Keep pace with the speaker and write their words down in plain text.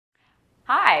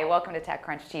Hi, welcome to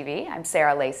TechCrunch TV. I'm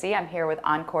Sarah Lacey. I'm here with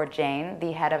Ankur Jain,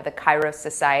 the head of the Kairos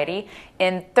Society.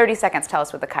 In 30 seconds, tell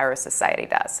us what the Kairos Society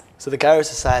does. So the Kairos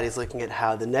Society is looking at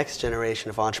how the next generation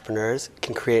of entrepreneurs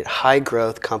can create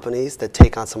high-growth companies that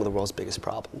take on some of the world's biggest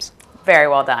problems. Very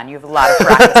well done. You have a lot of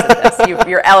practice at this.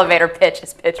 Your elevator pitch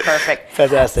is pitch perfect.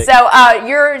 Fantastic. So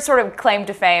your sort of claim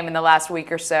to fame in the last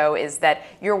week or so is that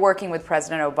you're working with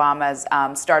President Obama's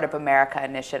Startup America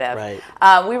initiative.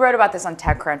 Right. We wrote about this on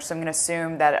TechCrunch, so I'm going to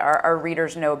assume that our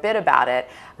readers know a bit about it.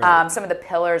 Right. Some of the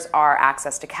pillars are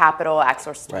access to capital,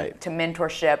 access to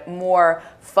mentorship, more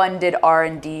funded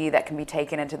R&D that can be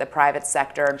taken into the private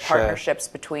sector, and partnerships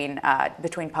between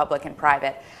public and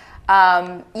private.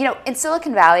 In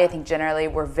Silicon Valley, I think generally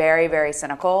we're very, very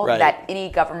cynical that any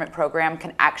government program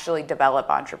can actually develop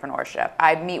entrepreneurship.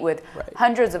 I meet with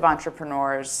hundreds of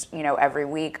entrepreneurs, every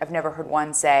week. I've never heard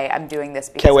one say, "I'm doing this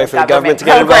because can't wait of for the government to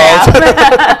program."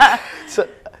 get involved."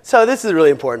 So this is a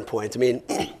really important point. I mean,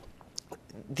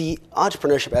 the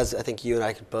entrepreneurship, as I think you and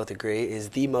I could both agree, is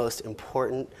the most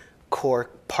important core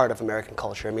part of American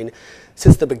culture. I mean,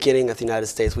 since the beginning of the United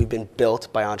States, we've been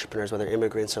built by entrepreneurs, whether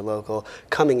immigrants or local,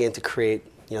 coming in to create,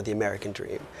 the American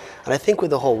dream. And I think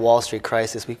with the whole Wall Street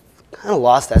crisis, we kind of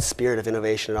lost that spirit of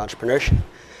innovation and entrepreneurship.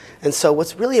 And so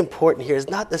what's really important here is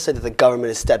not necessarily that the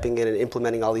government is stepping in and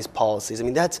implementing all these policies. I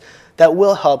mean, that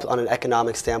will help on an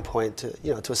economic standpoint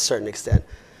to a certain extent.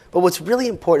 But what's really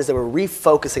important is that we're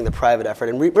refocusing the private effort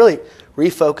and really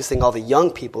refocusing all the young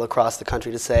people across the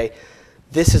country to say,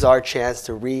 this is our chance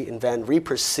to reinvent,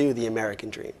 re-pursue the American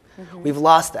dream. Mm-hmm. We've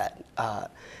lost that.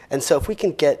 And so if we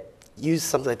can use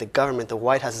something like the government, the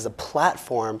White House, as a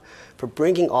platform for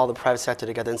bringing all the private sector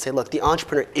together and say, look, the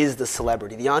entrepreneur is the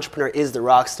celebrity. The entrepreneur is the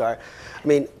rock star. I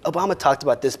mean, Obama talked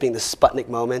about this being the Sputnik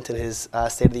moment in his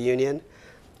State of the Union.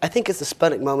 I think it's the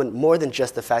Sputnik moment more than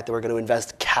just the fact that we're going to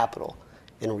invest capital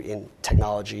in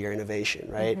technology or innovation,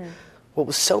 right? Mm-hmm. What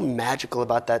was so magical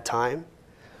about that time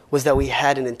was that we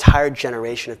had an entire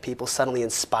generation of people suddenly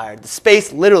inspired. The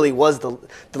space literally was the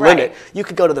limit. You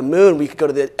could go to the moon, we could go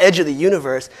to the edge of the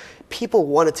universe. People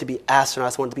wanted to be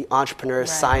astronauts, wanted to be entrepreneurs,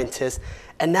 scientists.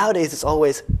 And nowadays it's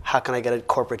always, how can I get a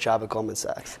corporate job at Goldman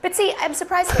Sachs? But see, I'm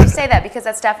surprised that you say that because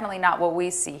that's definitely not what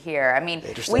we see here. I mean,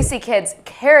 we see kids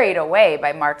carried away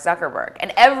by Mark Zuckerberg,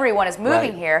 and everyone is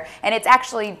moving here. And it's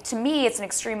actually, to me, it's an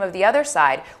extreme of the other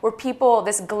side, where people,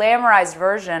 this glamorized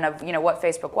version of what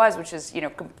Facebook was, which has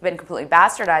been completely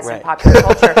bastardized in popular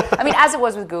culture. I mean, as it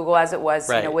was with Google, as it was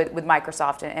with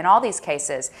Microsoft, and in all these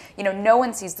cases, no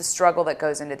one sees the struggle that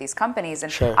goes into these companies.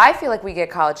 And I feel like we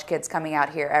get college kids coming out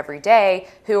here every day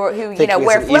who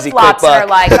wear flip-flops and are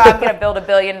like, oh, I'm going to build $1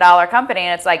 billion company,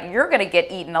 and it's like, you're going to get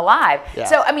eaten alive. Yeah.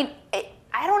 So, I mean,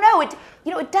 I don't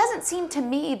know. It doesn't seem to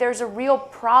me there's a real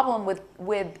problem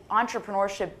with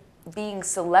entrepreneurship being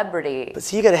celebrity. But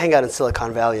so you got to hang out in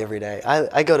Silicon Valley every day.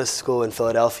 I go to school in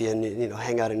Philadelphia and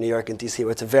hang out in New York and DC,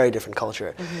 where it's a very different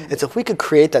culture. Mm-hmm. And so if we could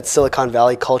create that Silicon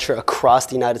Valley culture across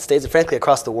the United States and frankly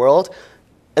across the world,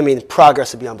 I mean,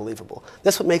 progress would be unbelievable.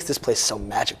 That's what makes this place so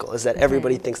magical, is that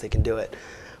everybody thinks they can do it.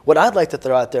 What I'd like to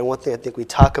throw out there, and one thing I think we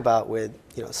talk about with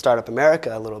Startup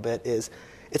America a little bit, is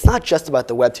it's not just about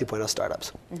the Web 2.0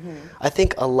 startups. Mm-hmm. I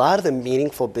think a lot of the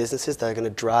meaningful businesses that are going to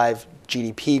drive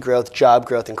GDP growth, job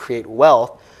growth, and create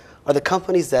wealth are the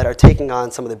companies that are taking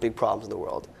on some of the big problems in the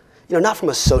world. Not from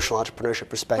a social entrepreneurship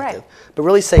perspective, but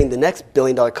really saying the next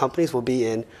billion-dollar companies will be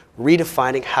in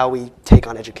redefining how we take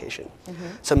on education. Mm-hmm.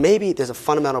 So maybe there's a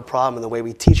fundamental problem in the way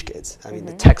we teach kids. I mean,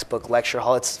 the textbook, lecture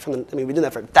hall, we've been doing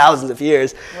that for thousands of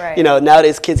years. Right.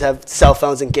 Nowadays kids have cell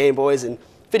phones and Game Boys and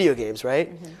video games, right?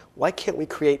 Mm-hmm. Why can't we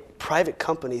create private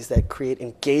companies that create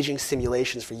engaging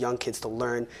simulations for young kids to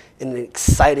learn in an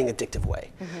exciting, addictive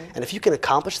way? Mm-hmm. And if you can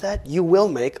accomplish that, you will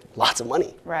make lots of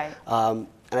money. Right.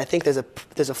 And I think there's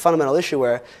a fundamental issue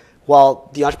where, while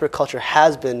the entrepreneur culture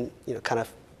has been, kind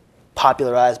of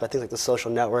popularized by things like the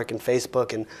social network and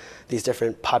Facebook and these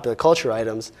different popular culture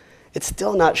items, it's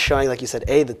still not showing, like you said,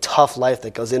 the tough life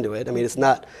that goes into it. I mean, it's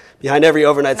not behind every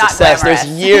overnight success. Glamorous.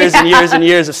 There's years and years and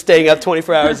years of staying up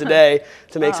 24 hours a day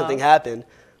to make something happen.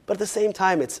 But at the same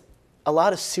time, it's a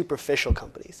lot of superficial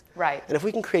companies. Right. And if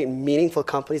we can create meaningful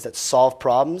companies that solve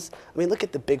problems, I mean, look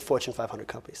at the big Fortune 500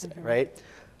 companies today, right?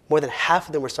 More than half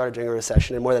of them were started during a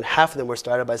recession, and more than half of them were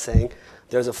started by saying,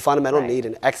 there's a fundamental need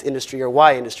in X industry or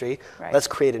Y industry. Let's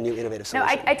create a new innovative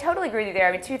solution. No, I totally agree with you there.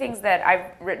 I mean, two things that I've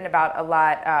written about a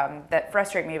lot that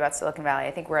frustrate me about Silicon Valley.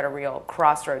 I think we're at a real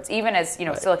crossroads. Even as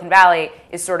Silicon Valley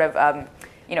is sort of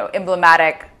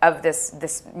emblematic of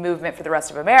this movement for the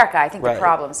rest of America. I think the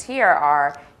problems here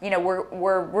are,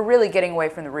 we're really getting away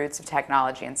from the roots of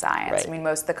technology and science. Right. I mean,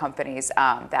 most of the companies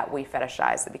that we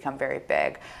fetishize that become very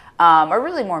big are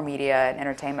really more media and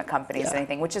entertainment companies than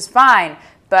anything, which is fine.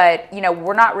 But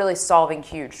we're not really solving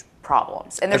huge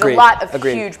problems, and there's a lot of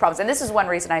huge problems. And this is one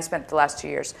reason I spent the last 2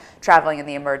 years traveling in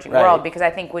the emerging world, because I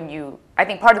think part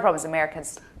of the problem is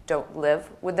Americans don't live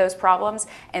with those problems,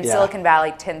 and Silicon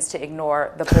Valley tends to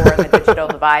ignore the poor and the digital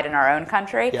divide in our own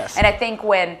country. Yes. And I think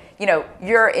when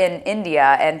you're in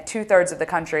India and 2/3 of the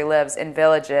country lives in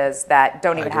villages that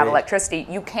don't even have electricity,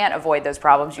 you can't avoid those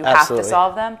problems. You have to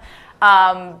solve them.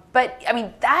 But I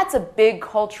mean, that's a big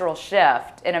cultural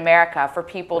shift in America for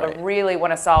people to really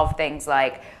want to solve things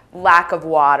like lack of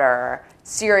water,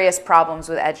 serious problems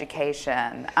with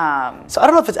education. So I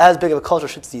don't know if it's as big of a cultural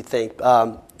shift as you think.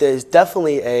 There's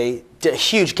definitely a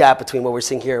huge gap between what we're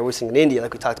seeing here and what we're seeing in India,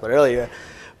 like we talked about earlier.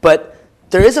 But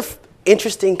there is a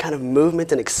interesting kind of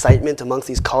movement and excitement amongst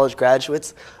these college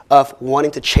graduates of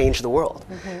wanting to change the world.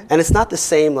 And it's not the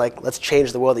same like, let's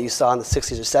change the world that you saw in the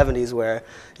 60s or 70s where,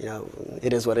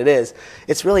 it is what it is.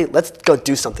 It's really, let's go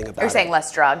do something about it. You're saying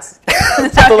less drugs.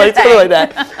 Something like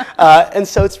that. And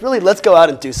so it's really, let's go out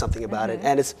and do something about it.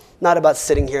 And it's not about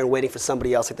sitting here and waiting for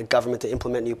somebody else like the government to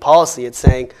implement new policy. It's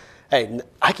saying, hey,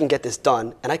 I can get this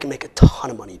done, and I can make a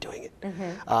ton of money doing it.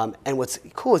 And what's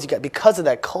cool is because of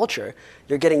that culture,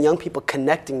 you're getting young people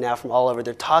connecting now from all over.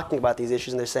 They're talking about these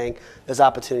issues, and they're saying there's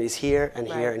opportunities here and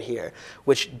here and here,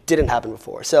 which didn't happen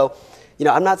before. So,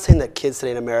 I'm not saying that kids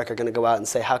today in America are going to go out and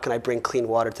say, how can I bring clean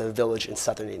water to a village in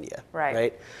southern India,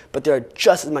 right? But there are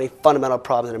just as many fundamental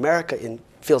problems in America in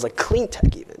feels like clean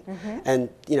tech even. And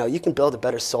you can build a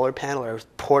better solar panel or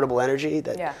portable energy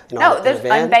that there's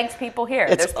unbanked people here.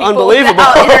 It's there's people unbelievable.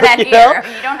 without internet here.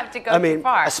 You don't have to go too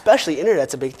far. Especially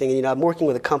internet's a big thing. I'm working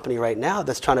with a company right now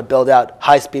that's trying to build out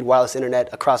high-speed wireless internet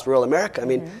across rural America. I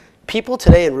mean, people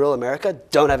today in rural America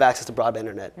don't have access to broadband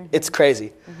internet. It's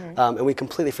crazy. And we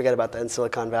completely forget about that in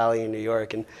Silicon Valley and New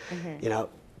York. And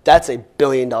that's a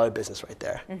billion-dollar business right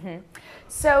there.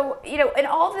 So, and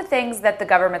all the things that the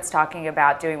government's talking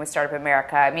about doing with Startup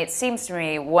America, I mean, it seems to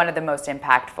me one of the most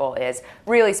impactful is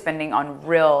really spending on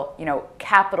real,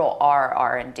 capital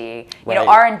R&D.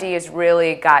 R&D has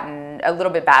really gotten a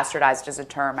little bit bastardized as a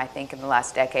term, I think, in the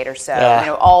last decade or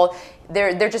so.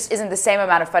 There just isn't the same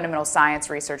amount of fundamental science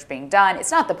research being done.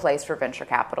 It's not the place for venture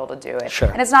capital to do it.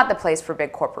 And it's not the place for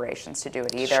big corporations to do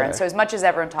it either. And so as much as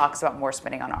everyone talks about more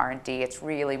spending on R&D, it's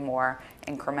really more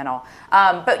incremental.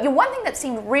 But one thing that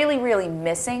seemed really, really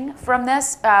missing from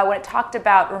this, when it talked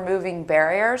about removing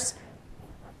barriers,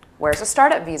 where's a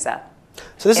startup visa?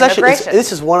 So this is actually,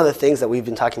 this is one of the things that we've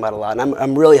been talking about a lot, and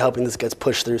I'm really hoping this gets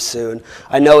pushed through soon.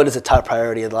 I know it is a top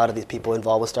priority of a lot of these people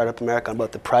involved with Startup America on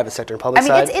both the private sector and public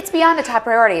side. It's beyond a top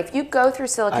priority. If you go through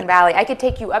Silicon Valley, I could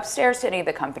take you upstairs to any of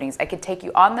the companies. I could take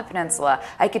you on the peninsula.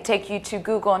 I could take you to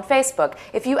Google and Facebook.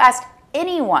 If you asked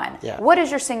anyone, what is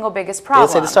your single biggest problem?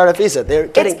 They would say the startup visa. They're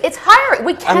getting. It's hiring.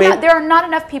 We cannot. There are not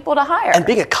enough people to hire. And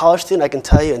being a college student, I can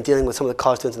tell you, and dealing with some of the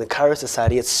college students in the Kairos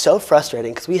Society, it's so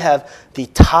frustrating because we have the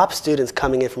top students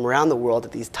coming in from around the world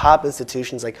at these top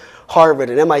institutions like Harvard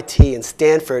and MIT and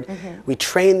Stanford. We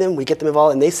train them, we get them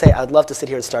involved, and they say, "I'd love to sit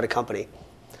here and start a company."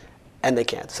 And they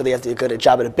can't. So they have to get a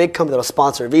job at a big company that will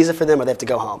sponsor a visa for them, or they have to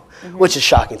go home, which is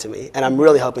shocking to me. And I'm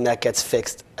really hoping that gets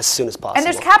fixed as soon as possible. And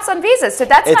there's caps on visas, so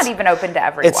that's not even open to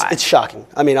everyone. It's shocking.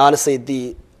 I mean,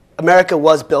 honestly, America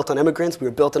was built on immigrants. We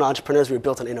were built on entrepreneurs. We were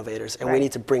built on innovators. And we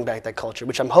need to bring back that culture,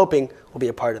 which I'm hoping will be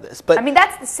a part of this. But I mean,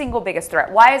 that's the single biggest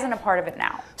threat. Why isn't a part of it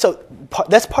now? So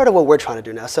that's part of what we're trying to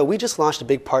do now. So we just launched a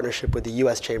big partnership with the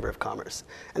U.S. Chamber of Commerce.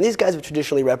 And these guys have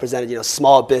traditionally represented,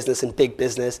 small business and big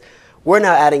business. We're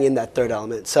now adding in that third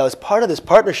element. So as part of this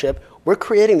partnership, we're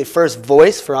creating the first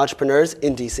voice for entrepreneurs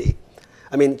in DC.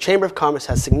 I mean, Chamber of Commerce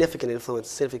has significant influence,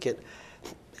 significant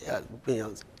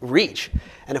reach.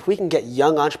 And if we can get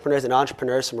young entrepreneurs and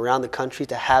entrepreneurs from around the country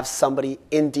to have somebody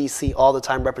in DC all the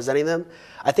time representing them,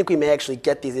 I think we may actually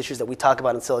get these issues that we talk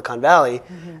about in Silicon Valley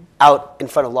out in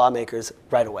front of lawmakers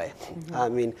right away. I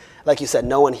mean, like you said,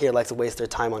 no one here likes to waste their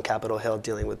time on Capitol Hill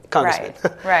dealing with congressmen.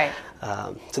 Right.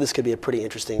 So this could be a pretty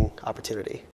interesting opportunity.